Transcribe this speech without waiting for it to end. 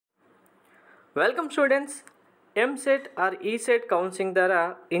Welcome students. EAMCET are ECET counselling ద్వారా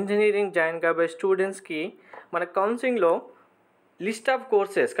engineering join కాబోయే స్టూడెంట్స్కి మన కౌన్సిలింగ్లో లిస్ట్ ఆఫ్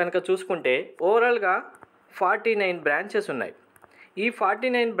కోర్సెస్ కనుక చూసుకుంటే ఓవరాల్గా 49 బ్రాంచెస్ ఉన్నాయి. ఈ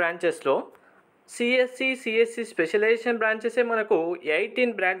 49 బ్రాంచెస్లో సిఎస్సి స్పెషలైజేషన్ బ్రాంచెసే మనకు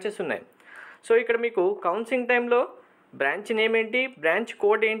 18 బ్రాంచెస్ ఉన్నాయి. సో ఇక్కడ మీకు కౌన్సిలింగ్ టైంలో బ్రాంచ్ నేమ్ ఏంటి, బ్రాంచ్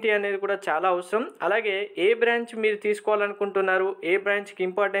కోడ్ ఏంటి అనేది కూడా చాలా అవసరం. అలాగే ఏ బ్రాంచ్ మీరు తీసుకోవాలనుకుంటున్నారు, ఏ బ్రాంచ్కి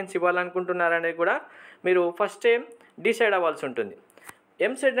ఇంపార్టెన్స్ ఇవ్వాలనుకుంటున్నారు అనేది కూడా మీరు ఫస్ట్ టైం డిసైడ్ అవ్వాల్సి ఉంటుంది.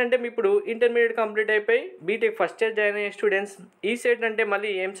 ఎంసెట్ అంటే ఇప్పుడు ఇంటర్మీడియట్ కంప్లీట్ అయిపోయి బీటెక్ ఫస్ట్ ఇయర్ జాయిన్ అయ్యే స్టూడెంట్స్, ఈసెట్ అంటే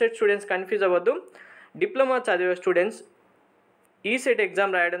మళ్ళీ ఎంసెట్ స్టూడెంట్స్ కన్ఫ్యూజ్ అవ్వద్దు. డిప్లొమా చదివే స్టూడెంట్స్ ఈసెట్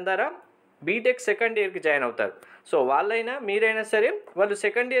ఎగ్జామ్ రాయడం ద్వారా బీటెక్ సెకండ్ ఇయర్కి జాయిన్ అవుతారు. సో వాళ్ళైనా మీరైనా సరే వాళ్ళు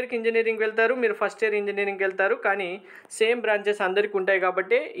సెకండ్ ఇయర్కి ఇంజనీరింగ్ వెళ్తారు, మీరు ఫస్ట్ ఇయర్ ఇంజనీరింగ్కి వెళ్తారు. కానీ సేమ్ బ్రాంచెస్ అందరికీ ఉంటాయి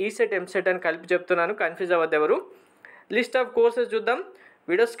కాబట్టి ఈసెట్ ఎంసెట్ అని కలిపి చెప్తున్నాను, కన్ఫ్యూజ్ అవ్వద్దు ఎవరు. లిస్ట్ ఆఫ్ కోర్సెస్ చూద్దాం.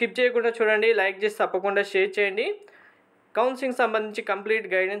 వీడియో స్కిప్ చేయకుండా చూడండి, లైక్ చేసి తప్పకుండా షేర్ చేయండి. కౌన్సిలింగ్ సంబంధించి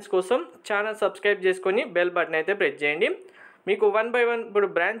కంప్లీట్ గైడెన్స్ కోసం ఛానల్ సబ్స్క్రైబ్ చేసుకొని బెల్ బటన్ అయితే ప్రెస్ చేయండి. మీకు 1 by 1 ఇప్పుడు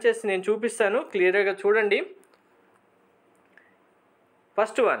బ్రాంచెస్ నేను చూపిస్తాను, క్లియర్గా చూడండి.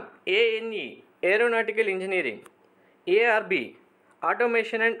 First one ANE aeronautical engineering, ARB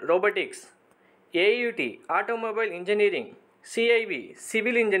automation and robotics, ఏయుటి automobile engineering, CIV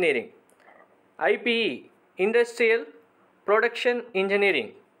civil engineering, ఐపిఈ industrial production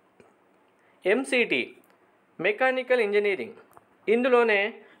engineering, ఎంసిటి mechanical engineering. ఇందులోనే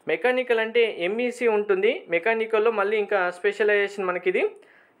మెకానికల్ అంటే ఎంఈసి ఉంటుంది, మెకానికల్లో మళ్ళీ ఇంకా specialisation మనకిది.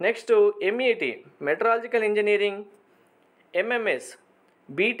 Next MET meteorological engineering, MMS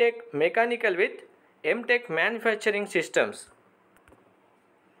BTech mechanical with MTech manufacturing systems,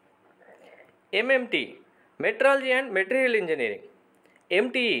 ఎంఎంటి metrology and material engineering,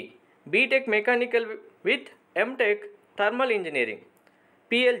 ఎంటీఈ BTech mechanical with MTech thermal engineering,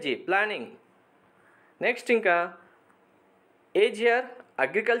 PLG planning. Next ఇంకా AGR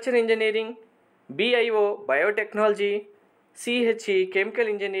agriculture engineering, బిఐఓ biotechnology, CHE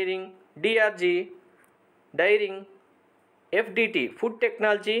chemical engineering, DRG daring, ఎఫ్డిటి food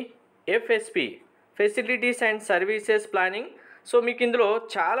technology, FSP facilities and services planning. So మీకు ఇందులో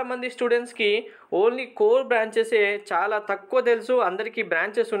చాలామంది స్టూడెంట్స్కి only core బ్రాంచెసే చాలా తక్కువ తెలుసు, అందరికీ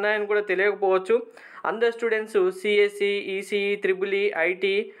branches ఉన్నాయని కూడా తెలియకపోవచ్చు. అందరు students CSC, ECE, triple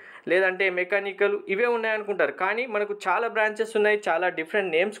IT లేదంటే మెకానికల్ ఇవే ఉన్నాయనుకుంటారు. కానీ మనకు చాలా బ్రాంచెస్ ఉన్నాయి, చాలా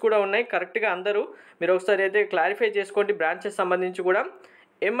డిఫరెంట్ నేమ్స్ కూడా ఉన్నాయి. కరెక్ట్గా అందరూ మీరు ఒకసారి అయితే క్లారిఫై చేసుకోండి బ్రాంచెస్ సంబంధించి కూడా.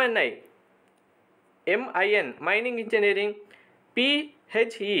 MIN mining engineering,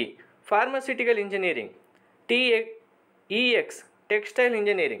 పిహెచ్ఈ pharmaceutical engineering, టిఈఎక్స్ textile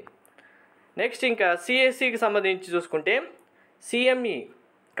engineering. Next ఇంకా సిఎస్సికి సంబంధించి చూసుకుంటే CME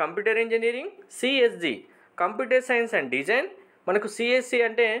computer engineering, CSG computer science and design. మనకు సిఎస్సి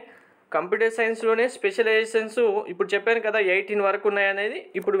అంటే కంప్యూటర్ సైన్స్లోనే స్పెషలైజేషన్స్ ఇప్పుడు చెప్పాను కదా 18 వరకు ఉన్నాయనేది,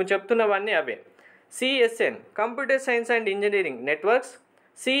 ఇప్పుడు చెప్తున్నవన్నీ అవే. CSN computer science and engineering networks,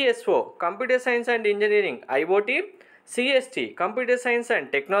 CSO computer science and engineering IoT, CST computer science and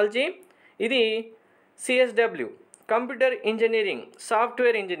technology. ఇది CSW computer engineering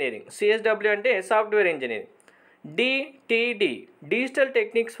software engineering, CSW అంటే software engineering. DTD digital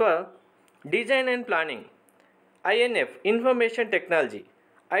techniques for design and planning, INF information technology,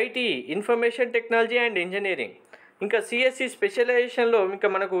 ITE information technology and engineering. ఇంకా CSC స్పెషలైజేషన్లో ఇంకా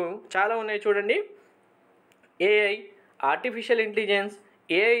మనకు చాలా ఉన్నాయి చూడండి. AI artificial intelligence,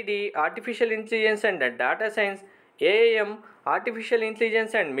 AID artificial intelligence and data science, AIM artificial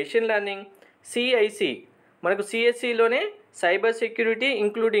intelligence and machine learning, CIC మనకు సిఎస్సిలోనే cyber security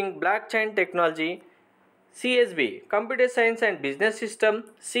including block chain technology, CSB computer science and business system,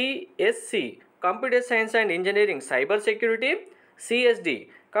 CSC computer science and engineering cyber security, CSD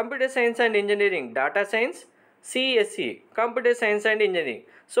computer science and engineering data science, CSC computer science and engineering.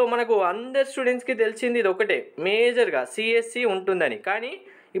 So మనకు అందరు స్టూడెంట్స్కి తెలిసింది ఇది ఒకటే, మేజర్గా CSC ఉంటుందని. కానీ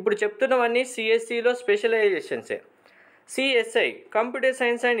ఇప్పుడు చెప్తున్నవన్నీ సిఎస్సిలో స్పెషలైజేషన్సే. CSI computer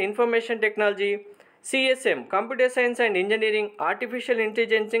science and information technology, CSM computer science and engineering artificial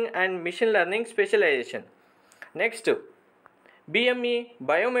intelligence and machine learning specialisation. Next BME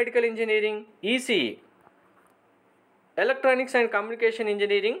biomedical engineering, ECE electronics and communication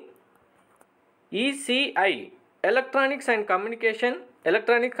engineering, ECI electronics and communication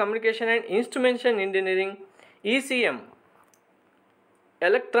and instrumentation engineering, ECM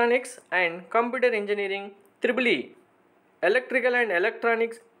electronics and computer engineering, triple electrical and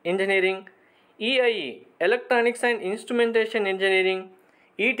electronics engineering, EIE electronics and instrumentation engineering,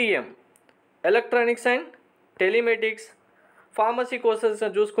 ETM electronics and టెలిమెటిక్స్. Pharmacy courses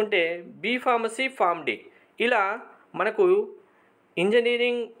చూసుకుంటే B pharmacy, form D. ఇలా మనకు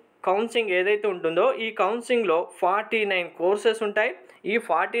engineering counselling ఏదైతే ఉంటుందో ఈ కౌన్సిలింగ్లో 49 courses ఉంటాయి. ఈ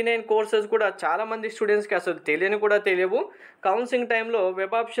 49 courses కూడా చాలామంది స్టూడెంట్స్కి అసలు తెలియవు. కౌన్సిలింగ్ టైంలో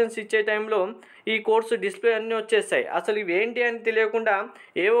వెబ్ ఆప్షన్స్ ఇచ్చే టైంలో ఈ కోర్సు డిస్ప్లే అన్నీ వచ్చేస్తాయి. అసలు ఇవి ఏంటి అని తెలియకుండా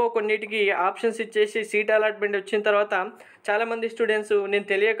ఏవో కొన్నిటికి ఆప్షన్స్ ఇచ్చేసి సీట్ అలాట్మెంట్ వచ్చిన తర్వాత చాలామంది స్టూడెంట్స్ నేను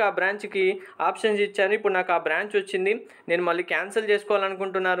తెలియక ఆ బ్రాంచ్కి ఆప్షన్స్ ఇచ్చాను, ఇప్పుడు నాకు ఆ బ్రాంచ్ వచ్చింది, నేను మళ్ళీ క్యాన్సిల్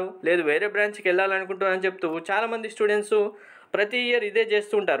చేసుకోవాలనుకుంటున్నారు, లేదు వేరే బ్రాంచ్కి వెళ్ళాలనుకుంటున్నాను అని చెప్తూ చాలామంది స్టూడెంట్స్ ప్రతి ఇయర్ ఇదే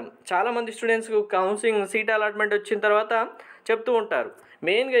చేస్తుంటారు. చాలామంది స్టూడెంట్స్ కౌన్సిలింగ్ సీట్ అలాట్మెంట్ వచ్చిన తర్వాత చెప్తూ ఉంటారు.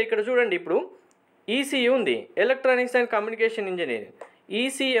 మెయిన్గా ఇక్కడ చూడండి, ఇప్పుడు ఈసీఈ ఉంది, electronics and communication engineering.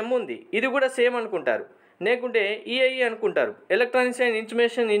 ECM ఉంది, ఇది కూడా సేమ్ అనుకుంటారు. లేకుంటే ఈఐఈ అనుకుంటారు, ఎలక్ట్రానిక్స్ అండ్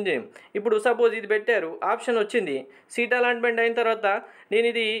ఇన్ఫర్మేషన్ ఇంజనీరింగ్. ఇప్పుడు సపోజ్ ఇది పెట్టారు, ఆప్షన్ వచ్చింది, సీట్ అలాట్మెంట్ అయిన తర్వాత నేను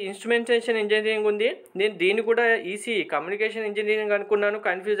ఇది ఇన్స్ట్రుమెంటేషన్ ఇంజనీరింగ్ ఉంది, నేను దీన్ని కూడా ఈసీఈ కమ్యూనికేషన్ ఇంజనీరింగ్ అనుకున్నాను,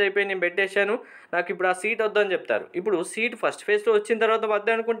 కన్ఫ్యూజ్ అయిపోయి నేను పెట్టేశాను, నాకు ఇప్పుడు ఆ సీట్ వద్దని చెప్తారు. ఇప్పుడు సీట్ ఫస్ట్ ఫేజ్లో వచ్చిన తర్వాత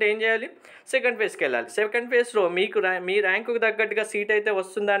వద్దు అనుకుంటే ఏం చేయాలి? సెకండ్ ఫేజ్కి వెళ్ళాలి. సెకండ్ ఫేజ్లో మీ ర్యాంకుకు తగ్గట్టుగా సీట్ అయితే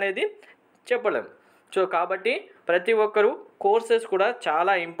వస్తుందా అనేది చెప్పలేం. సో కాబట్టి ప్రతి ఒక్కరూ కోర్సెస్ కూడా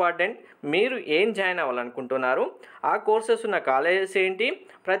చాలా ఇంపార్టెంట్. మీరు ఏం జాయిన్ అవ్వాలనుకుంటున్నారు, ఆ కోర్సెస్ ఉన్న కాలేజెస్ ఏంటి,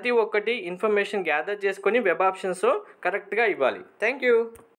 ప్రతి ఒక్కటి ఇన్ఫర్మేషన్ గ్యాదర్ చేసుకొని వెబ్ ఆప్షన్స్ కరెక్ట్గా ఇవ్వాలి. Thank you.